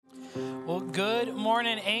Good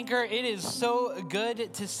morning, Anchor. It is so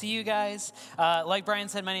good to see you guys. Like Brian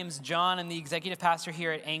said, my name is John. I'm the executive pastor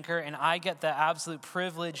here at Anchor, and I get the absolute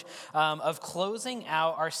privilege of closing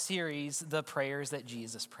out our series, The Prayers That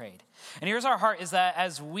Jesus Prayed. And here's our heart, is that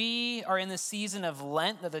as we are in the season of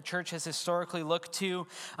Lent that the church has historically looked to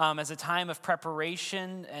as a time of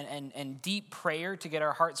preparation and deep prayer to get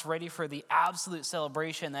our hearts ready for the absolute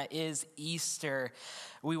celebration that is Easter,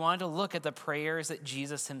 we wanted to look at the prayers that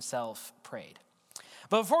Jesus himself prayed.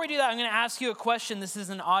 But before we do that, I'm going to ask you a question. This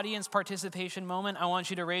is an audience participation moment. I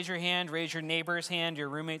want you to raise your hand, raise your neighbor's hand, your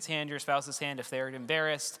roommate's hand, your spouse's hand if they're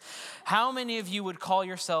embarrassed. How many of you would call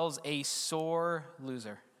yourselves a sore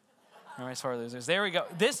loser? All right, sore losers. There we go.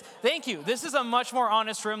 Thank you. This is a much more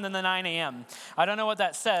honest room than the 9 a.m. I don't know what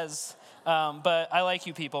that says, but I like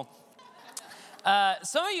you people.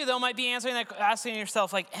 Some of you, though, might be asking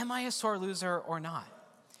yourself, like, am I a sore loser or not?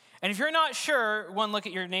 And if you're not sure, one look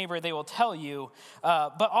at your neighbor, they will tell you.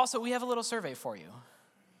 But also, we have a little survey for you.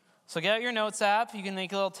 So get out your notes app. You can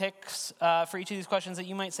make little ticks for each of these questions that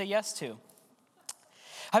you might say yes to.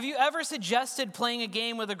 Have you ever suggested playing a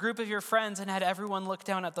game with a group of your friends and had everyone look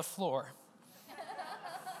down at the floor?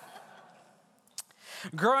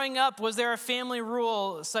 Growing up, was there a family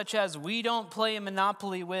rule such as we don't play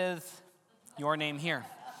Monopoly with your name here?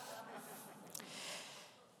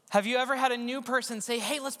 Have you ever had a new person say,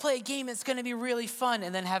 hey, let's play a game, it's going to be really fun,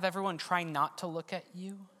 and then have everyone try not to look at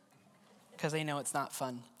you because they know it's not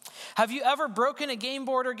fun? Have you ever broken a game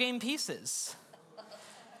board or game pieces?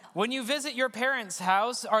 When you visit your parents'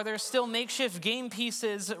 house, are there still makeshift game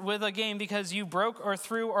pieces with a game because you broke or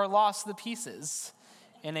threw or lost the pieces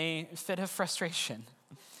in a fit of frustration?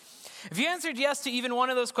 If you answered yes to even one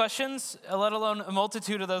of those questions, let alone a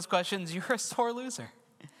multitude of those questions, you're a sore loser.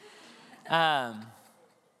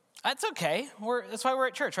 That's okay. That's why we're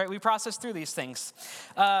at church, right? We process through these things.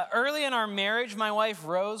 Early in our marriage, my wife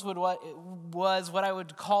Rose was what I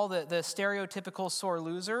would call the stereotypical sore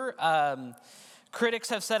loser. Critics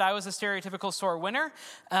have said I was a stereotypical sore winner.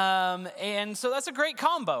 And so that's a great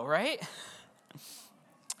combo, right?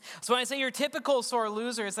 So when I say your typical sore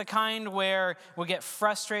loser, it's the kind where we'll get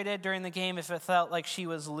frustrated during the game if it felt like she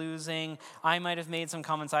was losing. I might have made some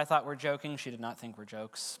comments I thought were joking. She did not think were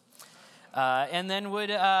jokes. And then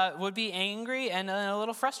would be angry and a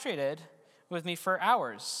little frustrated with me for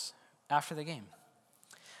hours after the game.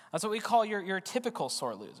 That's what we call your typical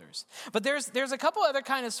sore losers. But there's a couple other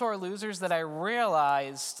kind of sore losers that I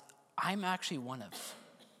realized I'm actually one of.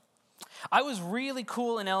 I was really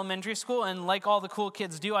cool in elementary school, and like all the cool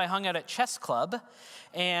kids do, I hung out at chess club,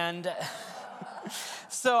 and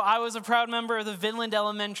so I was a proud member of the Vinland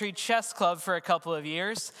Elementary Chess Club for a couple of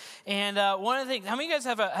years. And one of the things, how many of you guys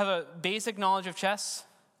have a basic knowledge of chess?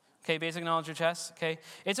 Okay, basic knowledge of chess, okay.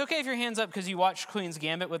 It's okay if your hand's up because you watched Queen's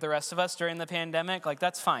Gambit with the rest of us during the pandemic. Like,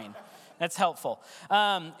 that's fine. That's helpful.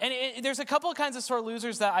 There's a couple of kinds of sore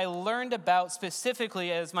losers that I learned about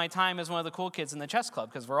specifically as my time as one of the cool kids in the chess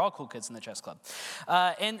club, because we're all cool kids in the chess club.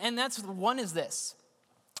 And that's, one is this.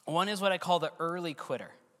 One is what I call the early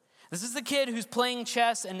quitter. This is the kid who's playing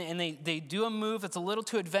chess and they do a move that's a little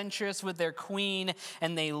too adventurous with their queen,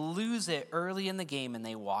 and they lose it early in the game and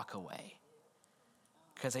they walk away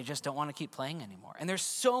because they just don't want to keep playing anymore. And there's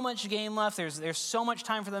so much game left, there's so much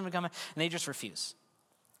time for them to come in, and they just refuse.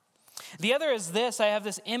 The other is this. I have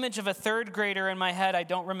this image of a third grader in my head. I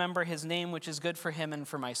don't remember his name, which is good for him and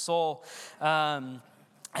for my soul. And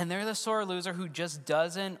they're the sore loser who just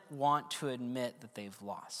doesn't want to admit that they've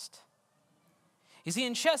lost. You see,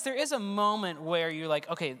 in chess, there is a moment where you're like,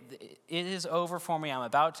 okay, it is over for me. I'm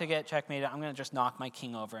about to get checkmated. I'm going to just knock my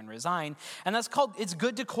king over and resign. And that's called, it's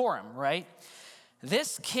good decorum, right?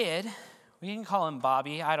 This kid, we can call him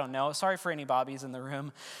Bobby. I don't know. Sorry for any Bobbies in the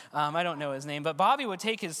room. I don't know his name. But Bobby would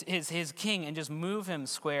take his king and just move him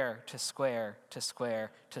square to square to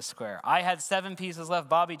square to square. I had 7 pieces left.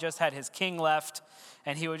 Bobby just had his king left.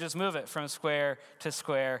 And he would just move it from square to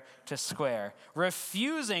square to square,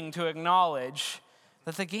 refusing to acknowledge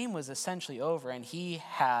that the game was essentially over and he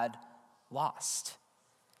had lost.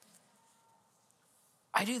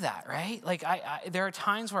 I do that, right? Like there are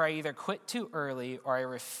times where I either quit too early or I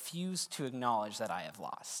refuse to acknowledge that I have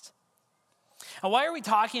lost. And why are we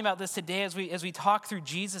talking about this today as we talk through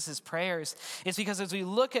Jesus' prayers? It's because as we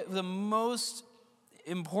look at the most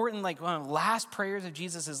important, like one of the last prayers of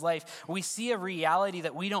Jesus' life, we see a reality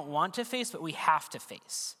that we don't want to face, but we have to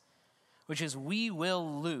face, which is we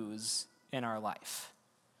will lose in our life.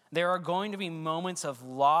 There are going to be moments of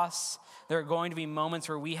loss. There are going to be moments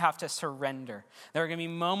where we have to surrender. There are going to be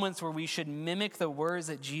moments where we should mimic the words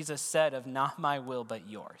that Jesus said of not my will, but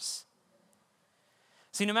yours.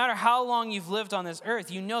 See, no matter how long you've lived on this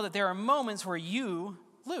earth, you know that there are moments where you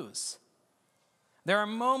lose. There are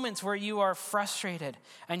moments where you are frustrated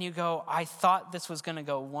and you go, I thought this was going to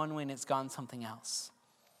go one way and it's gone something else.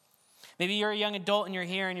 Maybe you're a young adult and you're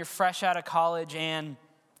here and you're fresh out of college and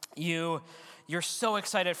you're so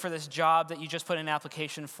excited for this job that you just put in an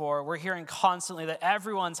application for. We're hearing constantly that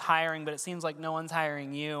everyone's hiring, but it seems like no one's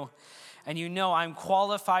hiring you. And you know, I'm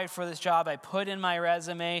qualified for this job. I put in my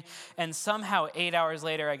resume, and somehow 8 hours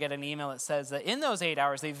later, I get an email that says that in those 8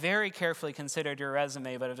 hours, they very carefully considered your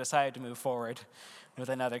resume, but have decided to move forward with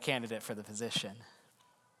another candidate for the position.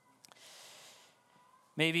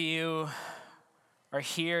 Maybe you are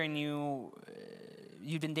here and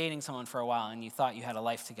you've been dating someone for a while, and you thought you had a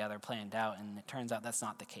life together planned out, and it turns out that's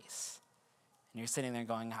not the case. And you're sitting there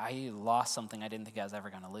going, I lost something I didn't think I was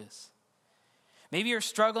ever going to lose. Maybe you're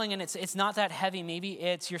struggling and it's not that heavy. Maybe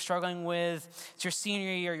you're struggling with, it's your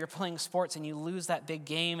senior year, you're playing sports and you lose that big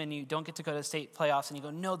game and you don't get to go to state playoffs and you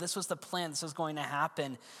go, no, this was the plan, this was going to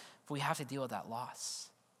happen. But we have to deal with that loss.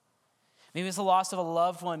 Maybe it's a loss of a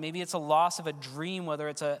loved one. Maybe it's a loss of a dream, whether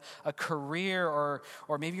it's a career or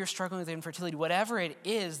maybe you're struggling with infertility. Whatever it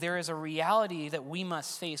is, there is a reality that we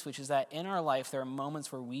must face, which is that in our life, there are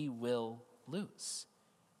moments where we will lose.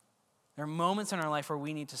 There are moments in our life where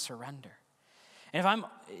we need to surrender. And if I'm,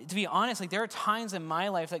 to be honest, like there are times in my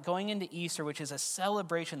life that going into Easter, which is a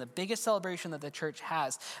celebration, the biggest celebration that the church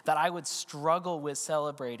has, that I would struggle with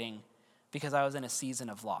celebrating because I was in a season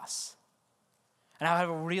of loss. And I would have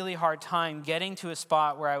a really hard time getting to a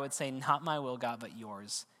spot where I would say, not my will, God, but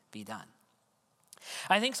yours be done.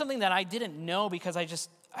 I think something that I didn't know because I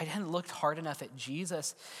hadn't looked hard enough at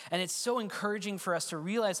Jesus, and it's so encouraging for us to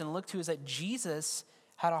realize and look to, is that Jesus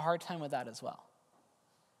had a hard time with that as well.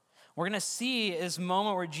 We're going to see this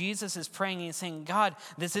moment where Jesus is praying and he's saying, God,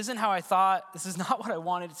 this isn't how I thought. This is not what I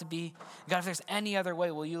wanted it to be. God, if there's any other way,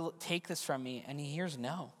 will you take this from me? And he hears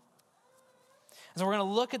no. And so we're going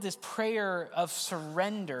to look at this prayer of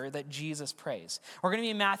surrender that Jesus prays. We're going to be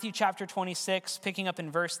in Matthew chapter 26, picking up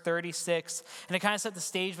in verse 36. And to kind of set the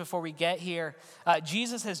stage before we get here,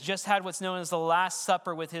 Jesus has just had what's known as the Last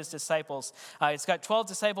Supper with his disciples. It's got 12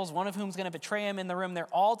 disciples, one of whom is going to betray him in the room. They're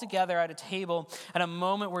all together at a table at a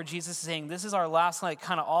moment where Jesus is saying, this is our last night,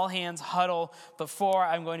 kind of all hands huddle before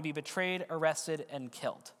I'm going to be betrayed, arrested, and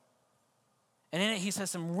killed. And in it, he says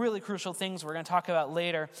some really crucial things we're going to talk about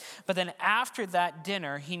later. But then after that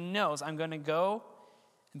dinner, he knows I'm going to go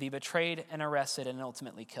and be betrayed and arrested and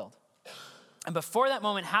ultimately killed. And before that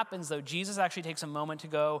moment happens, though, Jesus actually takes a moment to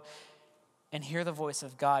go and hear the voice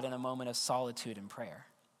of God in a moment of solitude and prayer.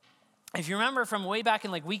 If you remember from way back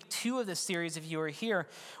in like week 2 of this series, if you were here,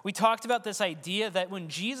 we talked about this idea that when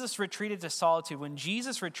Jesus retreated to solitude, when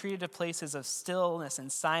Jesus retreated to places of stillness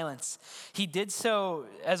and silence, he did so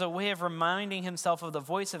as a way of reminding himself of the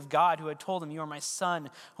voice of God who had told him, you are my son,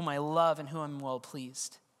 whom I love and whom I'm well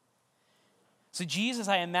pleased. So Jesus,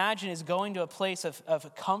 I imagine, is going to a place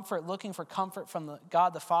of comfort, looking for comfort from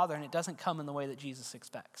God the Father, and it doesn't come in the way that Jesus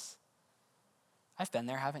expects. I've been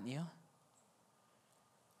there, haven't you?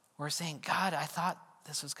 We're saying, God, I thought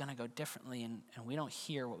this was going to go differently, and we don't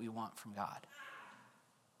hear what we want from God.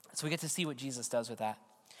 So we get to see what Jesus does with that.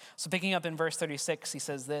 So picking up in verse 36, he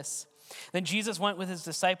says this, then Jesus went with his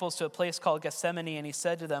disciples to a place called Gethsemane, and he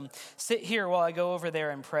said to them, sit here while I go over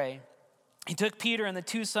there and pray. He took Peter and the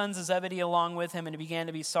 2 sons of Zebedee along with him, and he began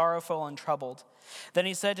to be sorrowful and troubled. Then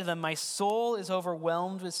he said to them, my soul is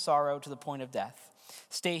overwhelmed with sorrow to the point of death.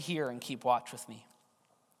 Stay here and keep watch with me.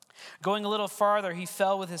 Going a little farther, he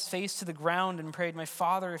fell with his face to the ground and prayed, my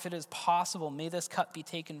Father, if it is possible, may this cup be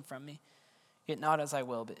taken from me, yet not as I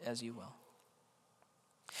will, but as you will.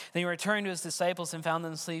 Then he returned to his disciples and found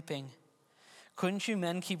them sleeping. Couldn't you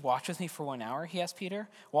men keep watch with me for 1 hour, he asked Peter.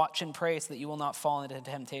 Watch and pray so that you will not fall into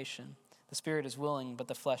temptation. The spirit is willing, but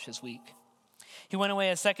the flesh is weak. He went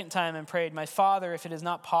away a second time and prayed, my Father, if it is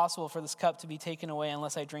not possible for this cup to be taken away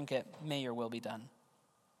unless I drink it, may your will be done.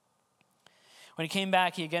 When he came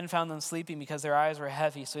back, he again found them sleeping because their eyes were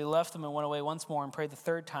heavy. So he left them and went away once more and prayed the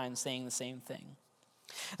 3rd time, saying the same thing.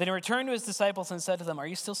 Then he returned to his disciples and said to them, are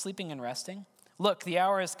you still sleeping and resting? Look, the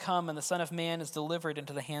hour has come and the Son of Man is delivered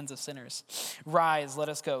into the hands of sinners. Rise, let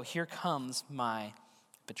us go. Here comes my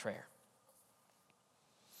betrayer.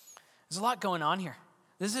 There's a lot going on here.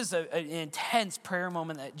 This is an intense prayer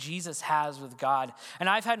moment that Jesus has with God. And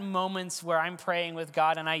I've had moments where I'm praying with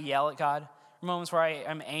God and I yell at God. Moments where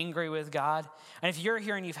I'm angry with God. And if you're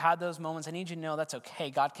here and you've had those moments, I need you to know that's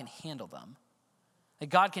okay. God can handle them.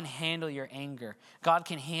 Like God can handle your anger. God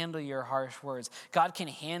can handle your harsh words. God can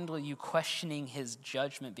handle you questioning his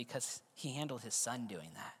judgment because he handled his son doing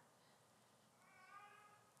that.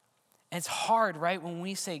 And it's hard, right, when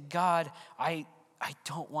we say, God, I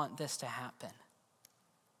don't want this to happen.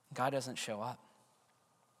 God doesn't show up.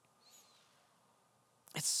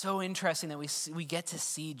 It's so interesting that we get to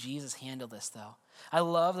see Jesus handle this, though. I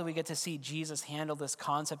love that we get to see Jesus handle this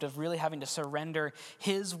concept of really having to surrender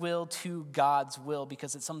his will to God's will,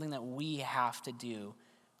 because it's something that we have to do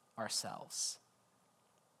ourselves.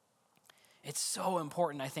 It's so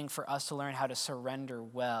important, I think, for us to learn how to surrender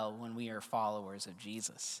well when we are followers of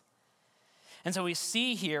Jesus. And so we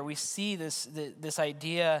see this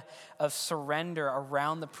idea of surrender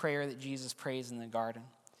around the prayer that Jesus prays in the garden.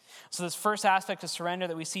 So this first aspect of surrender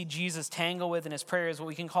that we see Jesus tangle with in his prayer is what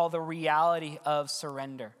we can call the reality of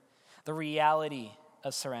surrender. The reality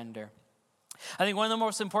of surrender. I think one of the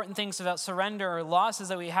most important things about surrender or loss is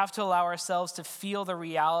that we have to allow ourselves to feel the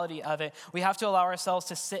reality of it. We have to allow ourselves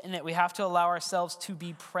to sit in it. We have to allow ourselves to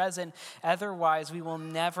be present. Otherwise, we will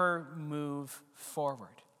never move forward.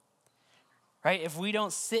 Right? If we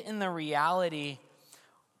don't sit in the reality,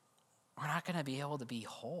 we're not going to be able to be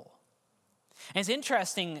whole. And it's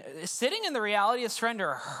interesting, sitting in the reality of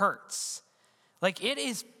surrender hurts. Like, it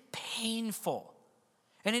is painful.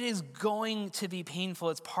 And it is going to be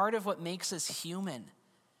painful. It's part of what makes us human.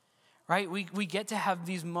 Right? We get to have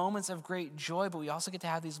these moments of great joy, but we also get to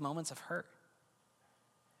have these moments of hurt.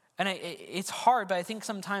 And it's hard, but I think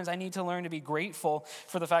sometimes I need to learn to be grateful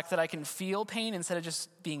for the fact that I can feel pain instead of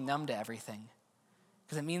just being numb to everything.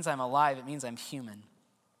 Because it means I'm alive. It means I'm human.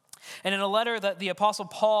 And in a letter that the Apostle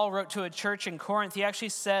Paul wrote to a church in Corinth, he actually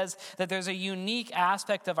says that there's a unique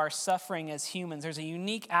aspect of our suffering as humans. There's a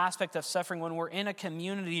unique aspect of suffering when we're in a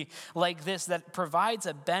community like this that provides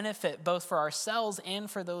a benefit both for ourselves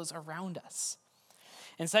and for those around us.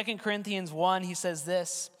 In 2 Corinthians 1, he says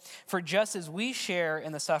this, "For just as we share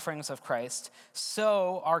in the sufferings of Christ,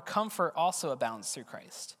 so our comfort also abounds through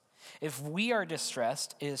Christ. If we are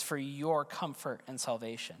distressed, it is for your comfort and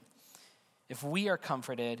salvation. If we are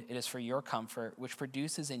comforted, it is for your comfort, which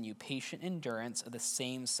produces in you patient endurance of the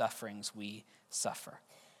same sufferings we suffer.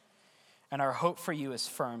 And our hope for you is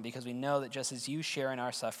firm, because we know that just as you share in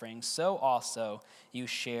our suffering, so also you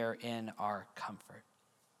share in our comfort."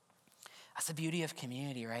 That's the beauty of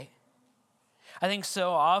community, right? I think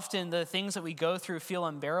so often the things that we go through feel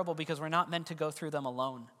unbearable because we're not meant to go through them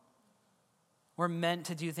alone. We're meant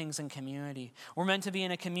to do things in community. We're meant to be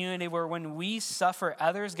in a community where when we suffer,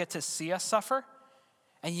 others get to see us suffer.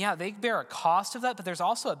 And yeah, they bear a cost of that, but there's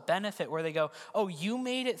also a benefit where they go, oh, you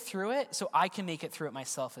made it through it, so I can make it through it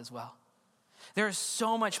myself as well. There is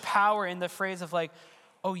so much power in the phrase of like,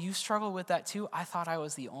 oh, you struggle with that too? I thought I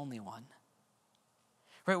was the only one.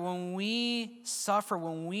 Right? When we suffer,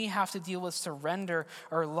 when we have to deal with surrender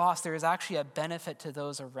or loss, there is actually a benefit to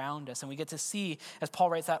those around us. And we get to see, as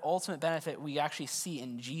Paul writes, that ultimate benefit we actually see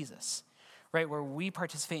in Jesus. Right? Where we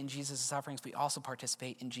participate in Jesus' sufferings, we also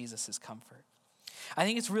participate in Jesus' comfort. I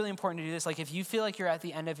think it's really important to do this. Like, if you feel like you're at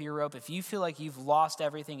the end of your rope, if you feel like you've lost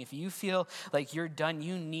everything, if you feel like you're done,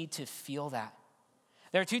 you need to feel that.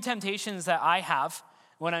 There are two temptations that I have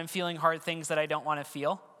when I'm feeling hard things that I don't want to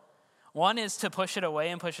feel. One is to push it away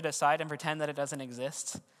and push it aside and pretend that it doesn't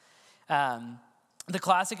exist. The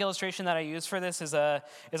classic illustration that I use for this is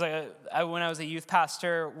when I was a youth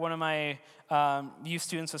pastor, one of my youth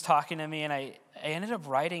students was talking to me, and I ended up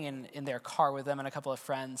riding in their car with them and a couple of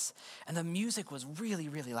friends, and the music was really,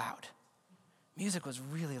 really loud. Music was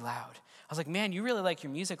really loud. I was like, man, you really like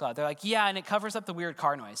your music loud. They're like, yeah, and it covers up the weird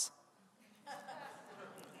car noise. I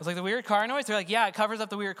was like, the weird car noise? They're like, yeah, it covers up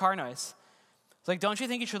the weird car noise. It's like, don't you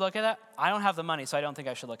think you should look at that? I don't have the money, so I don't think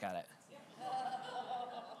I should look at it.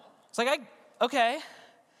 It's like, okay.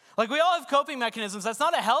 Like, we all have coping mechanisms. That's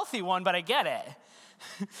not a healthy one, but I get it.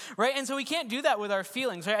 Right? And so we can't do that with our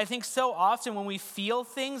feelings, right? I think so often when we feel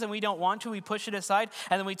things and we don't want to, we push it aside,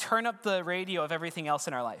 and then we turn up the radio of everything else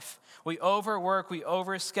in our life. We overwork, we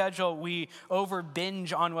overschedule, we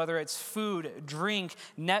over-binge on whether it's food, drink,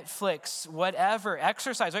 Netflix, whatever,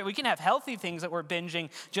 exercise, right? We can have healthy things that we're binging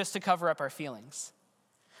just to cover up our feelings.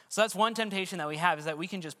 So that's one temptation that we have, is that we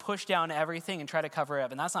can just push down everything and try to cover it up,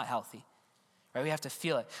 and that's not healthy. Right? We have to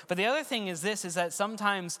feel it. But the other thing is this, is that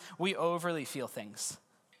sometimes we overly feel things.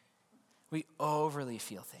 We overly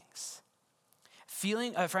feel things.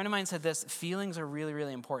 A friend of mine said this, feelings are really,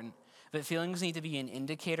 really important, but feelings need to be an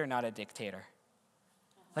indicator, not a dictator.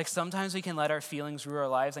 Like, sometimes we can let our feelings rule our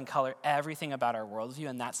lives and color everything about our worldview,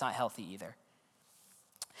 and that's not healthy either.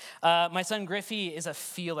 My son Griffey is a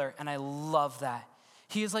feeler, and I love that.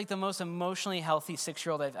 He is like the most emotionally healthy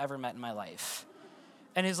 6-year-old I've ever met in my life.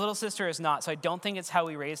 And his little sister is not, so I don't think it's how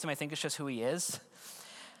we raised him. I think it's just who he is.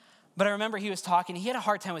 But I remember he was talking. He had a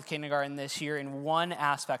hard time with kindergarten this year in one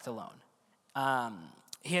aspect alone.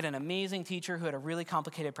 He had an amazing teacher who had a really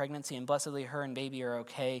complicated pregnancy, and blessedly her and baby are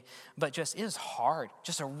okay. But just, it is hard.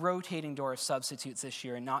 Just a rotating door of substitutes this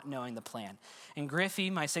year and not knowing the plan. And Griffey,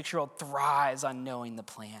 my 6-year-old, thrives on knowing the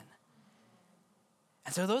plan.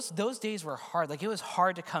 And so those days were hard. Like, it was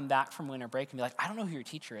hard to come back from winter break and be like, I don't know who your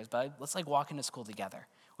teacher is, but let's like walk into school together.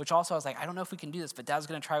 Which also I was like, I don't know if we can do this, but Dad's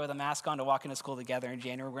going to try with a mask on to walk into school together in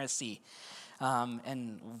January. We're going to see.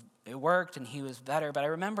 And it worked, and he was better. But I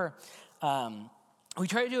remember we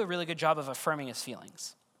tried to do a really good job of affirming his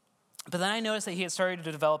feelings. But then I noticed that he had started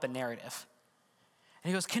to develop a narrative. And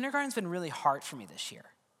he goes, kindergarten's been really hard for me this year.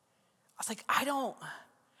 I was like, I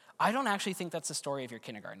don't actually think that's the story of your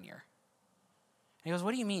kindergarten year. And he goes,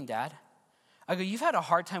 what do you mean, Dad? I go, you've had a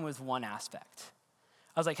hard time with one aspect.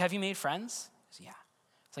 I was like, have you made friends? He goes, yeah.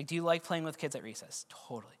 It's like, do you like playing with kids at recess?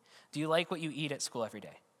 Totally. Do you like what you eat at school every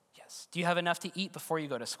day? Yes. Do you have enough to eat before you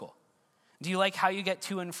go to school? Do you like how you get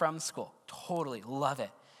to and from school? Totally. Love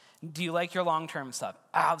it. Do you like your long-term stuff?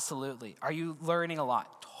 Absolutely. Are you learning a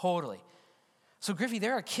lot? Totally. So Griffey,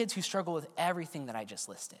 there are kids who struggle with everything that I just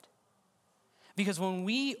listed. Because when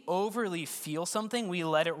we overly feel something, we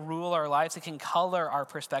let it rule our lives. It can color our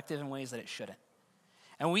perspective in ways that it shouldn't.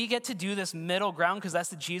 And we get to do this middle ground because that's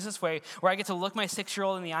the Jesus way, where I get to look my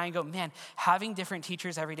 6-year-old in the eye and go, man, having different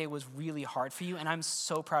teachers every day was really hard for you, and I'm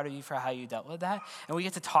so proud of you for how you dealt with that. And we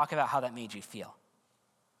get to talk about how that made you feel.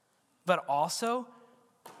 But also,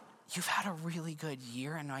 you've had a really good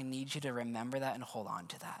year, and I need you to remember that and hold on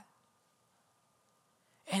to that.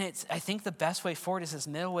 And I think the best way forward is this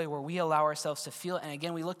middle way where we allow ourselves to feel it. And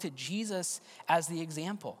again, we look to Jesus as the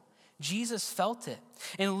example. Jesus felt it.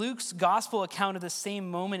 In Luke's gospel account of the same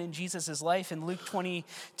moment in Jesus' life, in Luke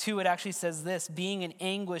 22, it actually says this: being in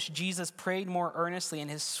anguish, Jesus prayed more earnestly, and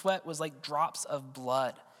his sweat was like drops of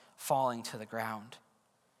blood falling to the ground.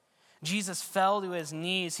 Jesus fell to his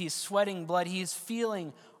knees. He's sweating blood. He is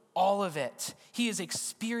feeling all of it. He is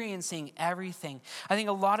experiencing everything. I think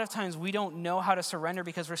a lot of times we don't know how to surrender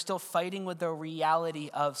because we're still fighting with the reality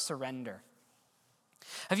of surrender.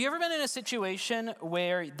 Have you ever been in a situation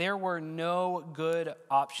where there were no good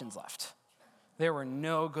options left? There were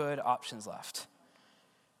no good options left.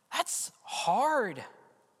 That's hard.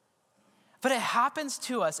 But it happens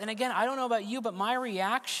to us. And again, I don't know about you, but my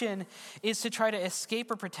reaction is to try to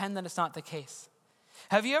escape or pretend that it's not the case.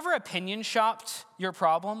 Have you ever opinion shopped your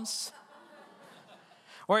problems?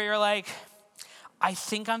 Where you're like, I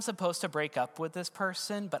think I'm supposed to break up with this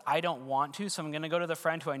person, but I don't want to, so I'm going to go to the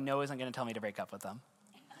friend who I know isn't going to tell me to break up with them.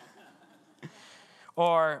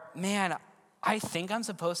 Or, man, I think I'm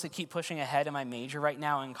supposed to keep pushing ahead in my major right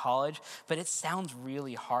now in college, but it sounds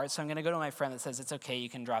really hard, so I'm going to go to my friend that says it's okay, you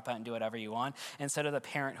can drop out and do whatever you want, instead of the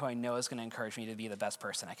parent who I know is going to encourage me to be the best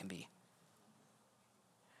person I can be.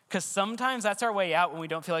 Because sometimes that's our way out when we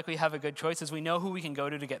don't feel like we have a good choice, is we know who we can go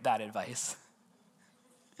to get bad advice.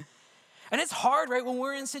 And it's hard, right, when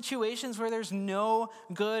we're in situations where there's no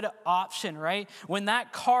good option, right? When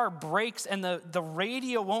that car breaks and the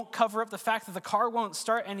radio won't cover up the fact that the car won't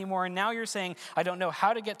start anymore, and now you're saying, I don't know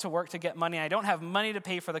how to get to work to get money, I don't have money to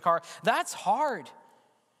pay for the car. That's hard.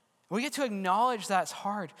 We get to acknowledge that's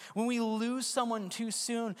hard. When we lose someone too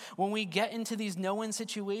soon, when we get into these no-win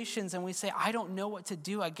situations and we say, I don't know what to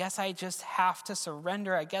do, I guess I just have to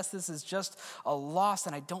surrender, I guess this is just a loss,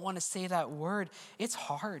 and I don't want to say that word, it's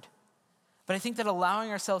hard. But I think that allowing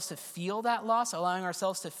ourselves to feel that loss, allowing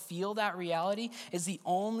ourselves to feel that reality is the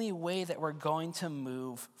only way that we're going to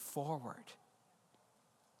move forward.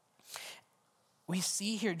 We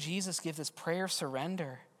see here Jesus give this prayer of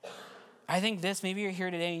surrender. I think maybe you're here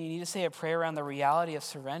today and you need to say a prayer around the reality of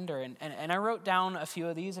surrender. And I wrote down a few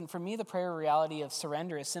of these, and for me, the prayer reality of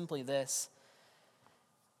surrender is simply this: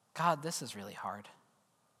 God, this is really hard.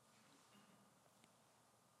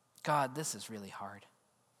 God, this is really hard.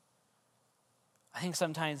 I think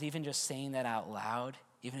sometimes even just saying that out loud,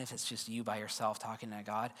 even if it's just you by yourself talking to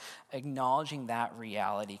God, acknowledging that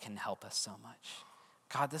reality can help us so much.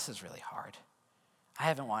 God, this is really hard. I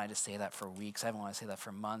haven't wanted to say that for weeks. I haven't wanted to say that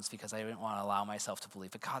for months because I didn't want to allow myself to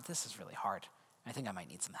believe. But God, this is really hard. I think I might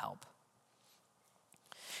need some help.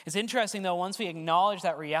 It's interesting, though, once we acknowledge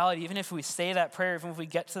that reality, even if we say that prayer, even if we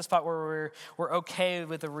get to the spot where we're okay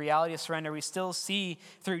with the reality of surrender, we still see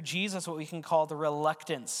through Jesus what we can call the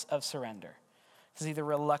reluctance of surrender. See, the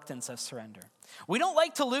reluctance of surrender. We don't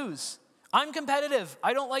like to lose. I'm competitive.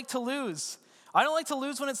 I don't like to lose. I don't like to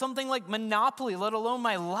lose when it's something like Monopoly, let alone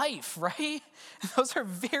my life, right? Those are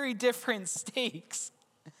very different stakes.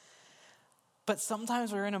 But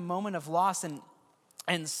sometimes we're in a moment of loss, and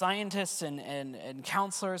And scientists and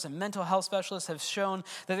counselors and mental health specialists have shown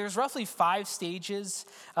that there's roughly 5 stages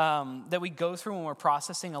that we go through when we're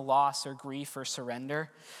processing a loss or grief or surrender.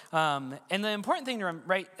 And the important thing to remember,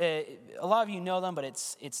 right, a lot of you know them, but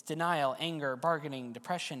it's denial, anger, bargaining,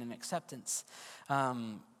 depression, and acceptance.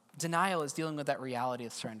 Denial is dealing with that reality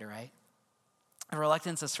of surrender, right? And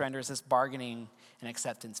reluctance to surrender is this bargaining and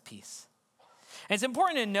acceptance piece. And it's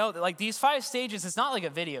important to note that like these 5 stages, it's not like a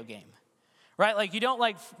video game. Right? Like you don't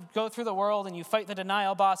like go through the world and you fight the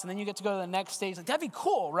denial boss and then you get to go to the next stage. Like that'd be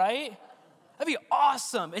cool, right? That'd be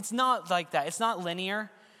awesome. It's not like that. It's not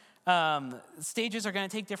linear. Stages are going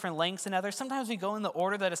to take different lengths than others. Sometimes we go in the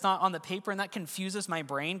order that it's not on the paper and that confuses my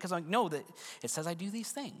brain because I'm like, no, that it says I do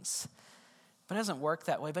these things. But it doesn't work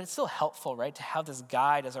that way. But it's still helpful, right? To have this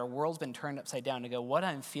guide as our world's been turned upside down to go, what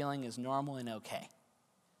I'm feeling is normal and okay.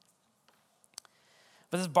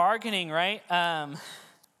 But this bargaining, right?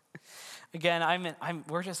 Again,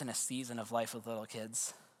 we're just in a season of life with little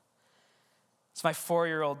kids. It's my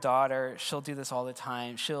 4-year-old daughter. She'll do this all the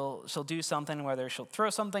time. She'll do something, whether she'll throw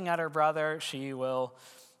something at her brother, she will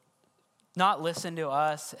not listen to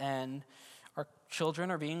us, and our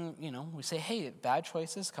children are being, we say, hey, bad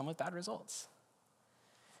choices come with bad results.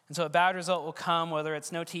 And so a bad result will come, whether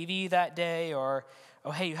it's no TV that day or,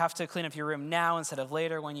 oh, hey, you have to clean up your room now instead of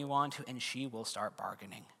later when you want to, and she will start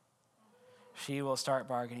bargaining. She will start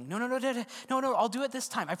bargaining. No, I'll do it this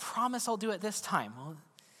time. I promise I'll do it this time. Well,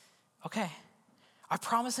 okay. I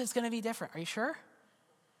promise it's going to be different. Are you sure?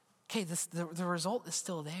 Okay, the result is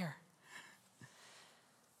still there.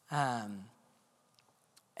 And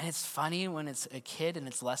it's funny when it's a kid and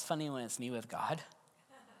it's less funny when it's me with God.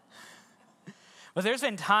 But there's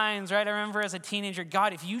been times, right? I remember as a teenager,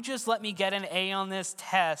 God, if you just let me get an A on this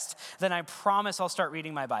test, then I promise I'll start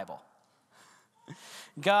reading my Bible.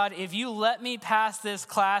 God, if you let me pass this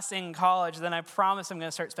class in college, then I promise I'm going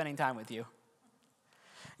to start spending time with you.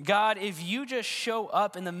 God, if you just show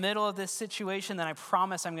up in the middle of this situation, then I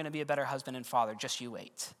promise I'm going to be a better husband and father. Just you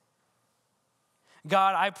wait.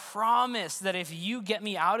 God, I promise that if you get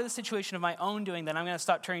me out of the situation of my own doing, then I'm going to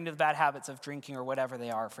stop turning to the bad habits of drinking or whatever they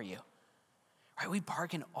are for you. Right? We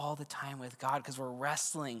bargain all the time with God because we're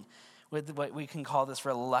wrestling with what we can call this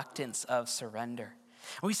reluctance of surrender.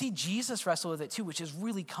 And we see Jesus wrestle with it too, which is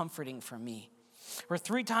really comforting for me. Where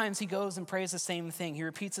 3 times he goes and prays the same thing. He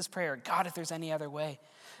repeats his prayer. God, if there's any other way.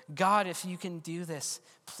 God, if you can do this,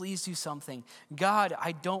 please do something. God,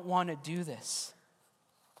 I don't want to do this.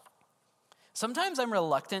 Sometimes I'm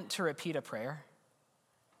reluctant to repeat a prayer.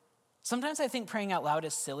 Sometimes I think praying out loud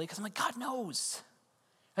is silly because I'm like, God knows.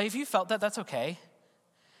 Like, if you felt that, that's okay.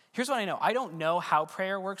 Here's what I know. I don't know how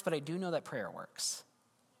prayer works, but I do know that prayer works.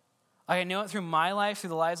 I know it through my life, through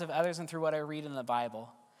the lives of others, and through what I read in the Bible.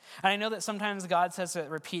 And I know that sometimes God says that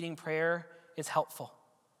repeating prayer is helpful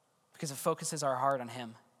because it focuses our heart on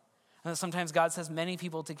him. And that sometimes God says many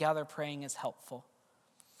people together praying is helpful.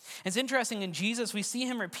 It's interesting, in Jesus, we see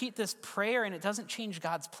him repeat this prayer, and it doesn't change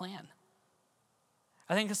God's plan.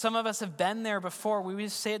 I think some of us have been there before. We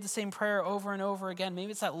say the same prayer over and over again.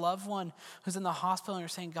 Maybe it's that loved one who's in the hospital and you're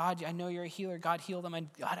saying, God, I know you're a healer. God, heal them.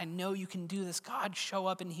 God, I know you can do this. God, show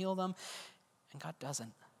up and heal them. And God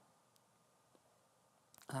doesn't.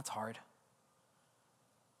 And that's hard.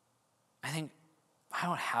 I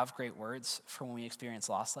don't have great words for when we experience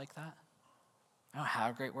loss like that. I don't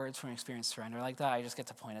have great words for when we experience surrender like that. I just get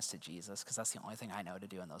to point us to Jesus because that's the only thing I know to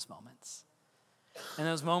do in those moments. In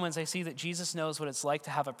those moments, I see that Jesus knows what it's like to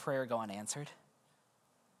have a prayer go unanswered.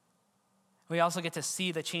 We also get to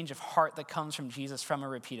see the change of heart that comes from Jesus from a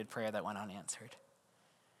repeated prayer that went unanswered.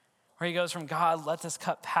 Where he goes from, God, let this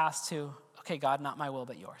cup pass, to, okay, God, not my will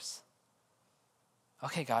but yours.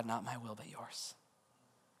 Okay, God, not my will but yours.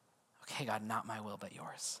 Okay, God, not my will but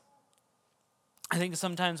yours. I think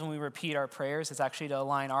sometimes when we repeat our prayers, it's actually to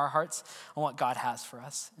align our hearts on what God has for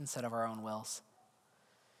us instead of our own wills.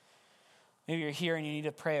 Maybe you're here and you need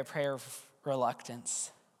to pray a prayer of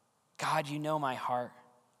reluctance. God, you know my heart.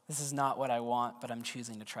 This is not what I want, but I'm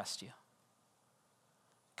choosing to trust you.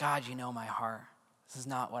 God, you know my heart. This is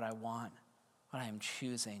not what I want, but I am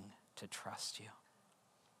choosing to trust you.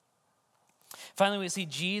 Finally, we see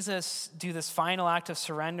Jesus do this final act of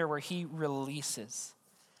surrender where he releases.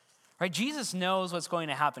 Right? Jesus knows what's going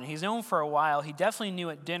to happen. He's known for a while. He definitely knew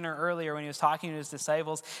at dinner earlier when he was talking to his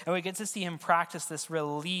disciples, and we get to see him practice this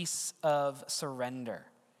release of surrender.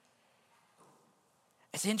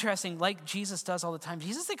 It's interesting, like Jesus does all the time.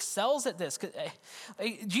 Jesus excels at this.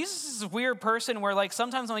 Jesus is a weird person where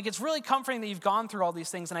sometimes I'm like, it's really comforting that you've gone through all these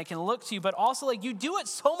things and I can look to you, but also you do it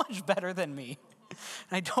so much better than me.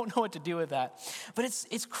 And I don't know what to do with that. But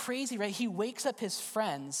it's crazy, right? He wakes up his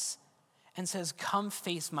friends and says, come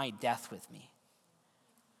face my death with me.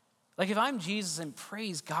 Like if I'm Jesus, and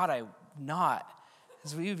praise God I'm not,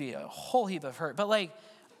 because we would be a whole heap of hurt. But like,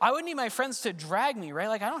 I would need my friends to drag me, right?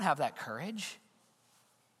 Like I don't have that courage.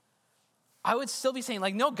 I would still be saying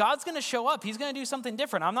like, no, God's going to show up. He's going to do something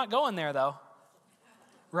different. I'm not going there though,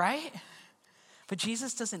 right? But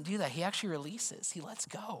Jesus doesn't do that. He actually releases. He lets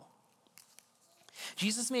go.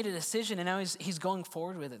 Jesus made a decision, and now he's going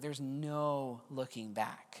forward with it. There's no looking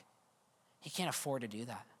back. He can't afford to do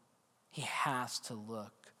that. He has to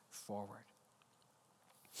look forward.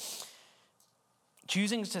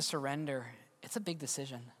 Choosing to surrender, it's a big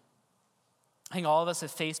decision. I think all of us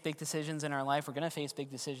have faced big decisions in our life. We're going to face big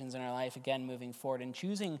decisions in our life again moving forward. And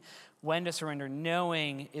choosing when to surrender,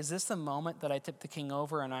 knowing, is this the moment that I tip the king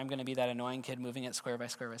over and I'm going to be that annoying kid moving it square by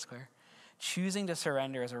square by square? Choosing to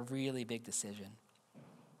surrender is a really big decision.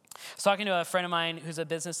 I was talking to a friend of mine who's a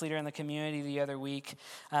business leader in the community the other week.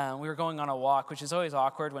 We were going on a walk, which is always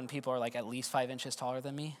awkward when people are like at least 5 inches taller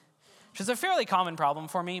than me, which is a fairly common problem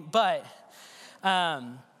for me. But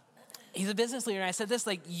he's a business leader, and I said this,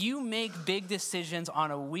 like, you make big decisions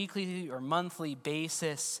on a weekly or monthly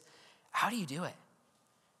basis. How do you do it?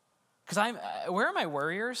 Because where are my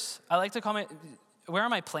worriers? I like to call where are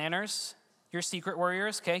my planners? You're secret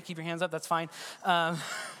warriors, okay? Keep your hands up, that's fine.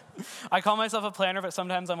 I call myself a planner, but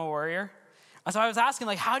sometimes I'm a worrier. And so I was asking,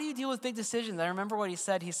 like, how do you deal with big decisions? I remember what he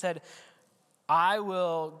said. He said, I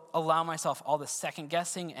will allow myself all the second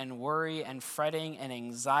guessing and worry and fretting and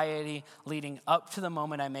anxiety leading up to the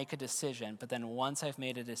moment I make a decision. But then once I've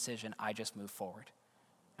made a decision, I just move forward.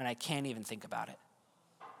 And I can't even think about it.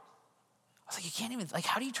 I was like, you can't even, like,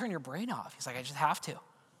 how do you turn your brain off? He's like, I just have to.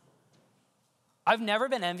 I've never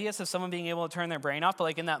been envious of someone being able to turn their brain off, but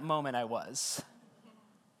like in that moment I was.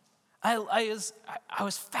 I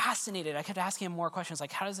was fascinated. I kept asking him more questions,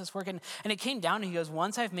 like, how does this work? And it came down to, he goes,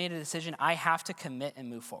 once I've made a decision, I have to commit and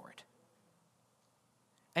move forward.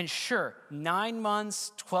 And sure, 9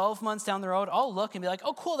 months, 12 months down the road, I'll look and be like,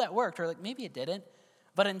 oh, cool, that worked. Or like, maybe it didn't.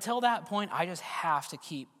 But until that point, I just have to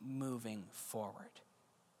keep moving forward.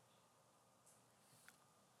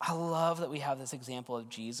 I love that we have this example of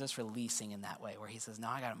Jesus releasing in that way, where he says, no,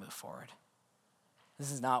 I got to move forward.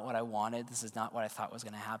 This is not what I wanted. This is not what I thought was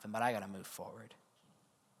going to happen, but I got to move forward.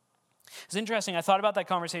 It's interesting. I thought about that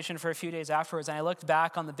conversation for a few days afterwards, and I looked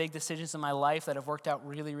back on the big decisions in my life that have worked out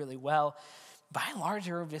really, really well. By and large,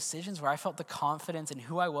 there were decisions where I felt the confidence in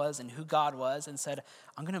who I was and who God was and said,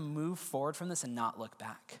 I'm going to move forward from this and not look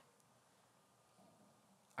back.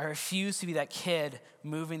 I refuse to be that kid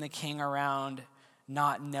moving the king around,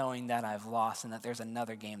 not knowing that I've lost and that there's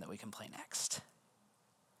another game that we can play next.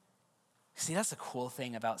 See, that's the cool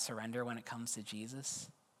thing about surrender when it comes to Jesus.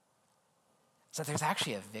 Is that there's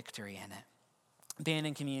actually a victory in it. Band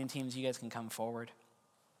and communion teams, you guys can come forward.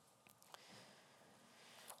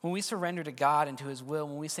 When we surrender to God and to his will,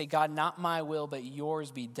 when we say, God, not my will, but yours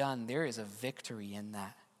be done, there is a victory in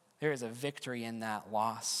that. There is a victory in that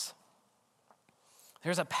loss.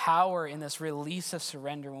 There's a power in this release of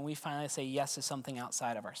surrender when we finally say yes to something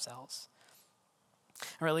outside of ourselves.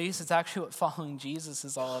 And release is actually what following Jesus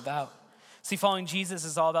is all about. See, following Jesus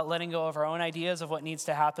is all about letting go of our own ideas of what needs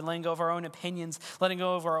to happen, letting go of our own opinions, letting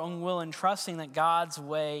go of our own will, and trusting that God's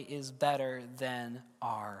way is better than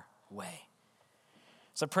our way.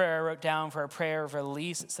 It's a prayer I wrote down for a prayer of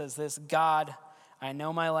release. It says this: God, I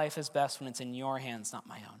know my life is best when it's in your hands, not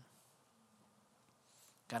my own.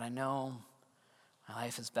 God, I know my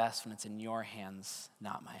life is best when it's in your hands,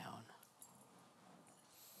 not my own.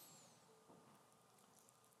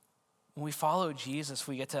 When we follow Jesus,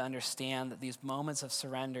 we get to understand that these moments of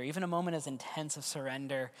surrender, even a moment as intense of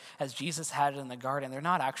surrender as Jesus had it in the garden, they're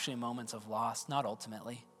not actually moments of loss, not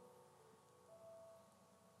ultimately.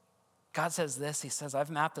 God says this, he says, I've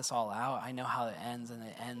mapped this all out. I know how it ends, and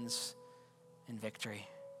it ends in victory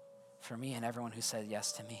for me and everyone who said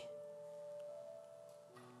yes to me.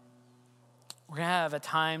 We're going to have a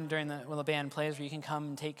time during when the band plays where you can come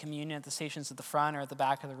and take communion at the stations at the front or at the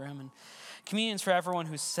back of the room. And communion's for everyone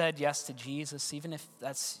who said yes to Jesus, even if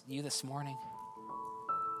that's you this morning.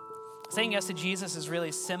 Saying yes to Jesus is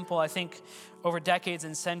really simple. I think over decades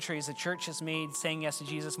and centuries, the church has made saying yes to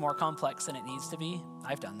Jesus more complex than it needs to be.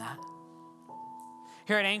 I've done that.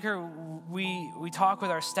 Here at Anchor, we talk with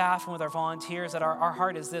our staff and with our volunteers that our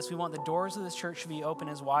heart is this. We want the doors of this church to be open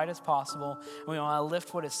as wide as possible, and we want to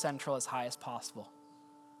lift what is central as high as possible.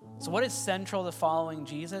 So what is central to following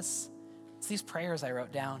Jesus? It's these prayers I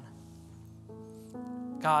wrote down.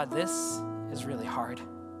 God, this is really hard.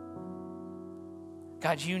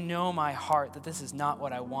 God, you know my heart that this is not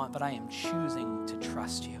what I want, but I am choosing to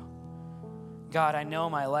trust you. God, I know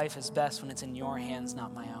my life is best when it's in your hands,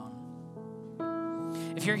 not my own.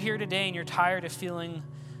 If you're here today and you're tired of feeling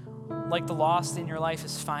like the loss in your life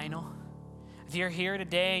is final, if you're here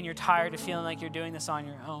today and you're tired of feeling like you're doing this on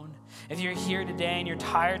your own, if you're here today and you're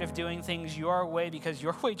tired of doing things your way because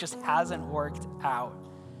your way just hasn't worked out,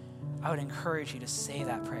 I would encourage you to say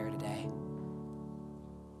that prayer today.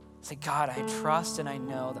 Say, God, I trust and I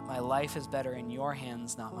know that my life is better in your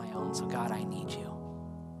hands, not my own. So God, I need you.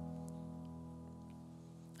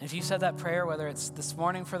 And if you said that prayer, whether it's this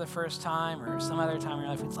morning for the first time or some other time in your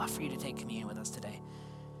life, we'd love for you to take communion with us today.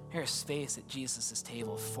 There's space at Jesus'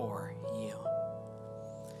 table for you.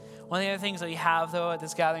 One of the other things that we have, though, at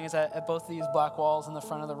this gathering is at both of these black walls in the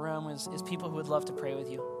front of the room is people who would love to pray with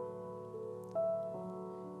you.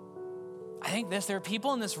 I think there are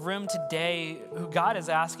people in this room today who God is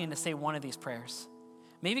asking to say one of these prayers.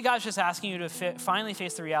 Maybe God's just asking you to finally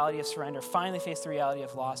face the reality of surrender, finally face the reality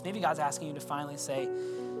of loss. Maybe God's asking you to finally say,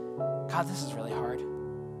 God, this is really hard.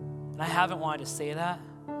 And I haven't wanted to say that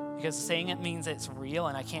because saying it means it's real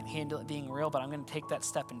and I can't handle it being real, but I'm going to take that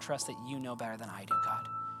step and trust that you know better than I do, God.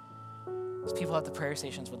 Those people at the prayer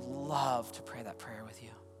stations would love to pray that prayer with you.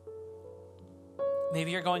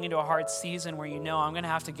 Maybe you're going into a hard season where you know I'm going to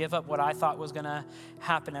have to give up what I thought was going to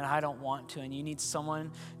happen and I don't want to, and you need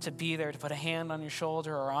someone to be there to put a hand on your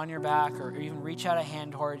shoulder or on your back or even reach out a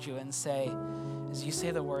hand towards you and say, as you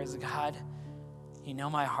say the words, God, you know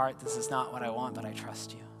my heart, this is not what I want, but I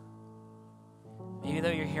trust you. Maybe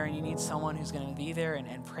though you're here and you need someone who's going to be there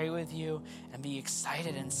and pray with you and be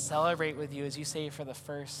excited and celebrate with you as you say for the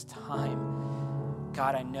first time,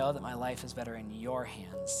 God, I know that my life is better in your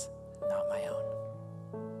hands, not my own.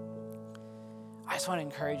 I just want to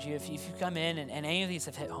encourage you, if you come in and any of these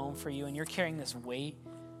have hit home for you and you're carrying this weight,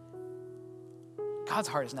 God's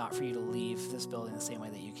heart is not for you to leave this building the same way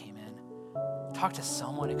that you came in. Talk to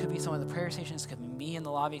someone. It could be someone at the prayer stations. It could be me in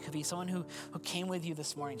the lobby. It could be someone who came with you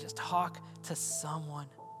this morning. Just talk to someone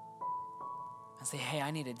and say, hey,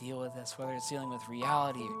 I need to deal with this, whether it's dealing with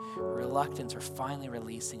reality, reluctance, or finally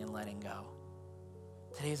releasing and letting go.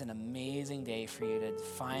 Today's an amazing day for you to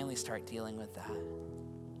finally start dealing with that.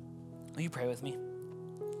 Will you pray with me?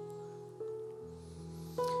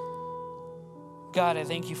 God, I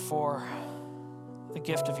thank you for the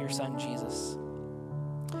gift of your son, Jesus.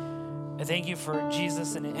 I thank you for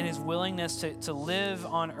Jesus and his willingness to live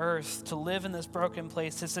on earth, to live in this broken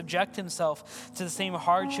place, to subject himself to the same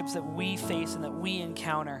hardships that we face and that we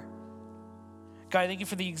encounter. God, I thank you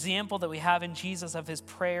for the example that we have in Jesus of his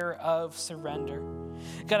prayer of surrender.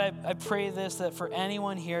 God, I pray this, that for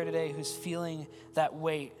anyone here today who's feeling that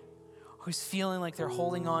weight, who's feeling like they're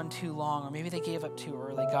holding on too long, or maybe they gave up too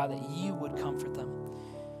early, God, that you would comfort them.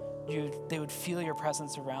 They would feel your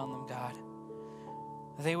presence around them, God.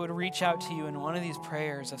 They would reach out to you in one of these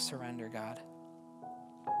prayers of surrender, God.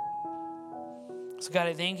 So God,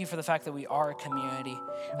 I thank you for the fact that we are a community.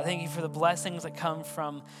 I thank you for the blessings that come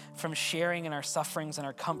from sharing in our sufferings and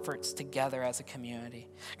our comforts together as a community.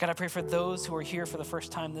 God, I pray for those who are here for the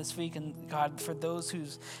first time this week, and God, for those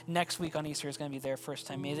whose next week on Easter is going to be their first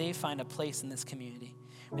time, may they find a place in this community.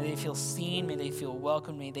 May they feel seen, may they feel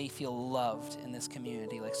welcomed, may they feel loved in this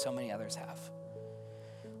community like so many others have.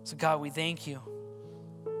 So God, we thank you.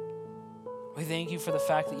 We thank you for the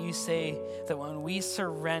fact that you say that when we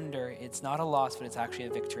surrender, it's not a loss, but it's actually a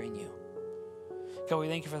victory in you. God, we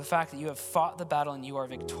thank you for the fact that you have fought the battle and you are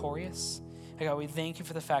victorious. And God, we thank you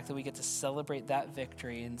for the fact that we get to celebrate that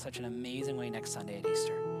victory in such an amazing way next Sunday at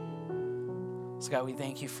Easter. So God, we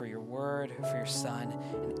thank you for your word, for your son,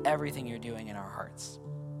 and everything you're doing in our hearts.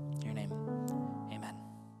 In your name.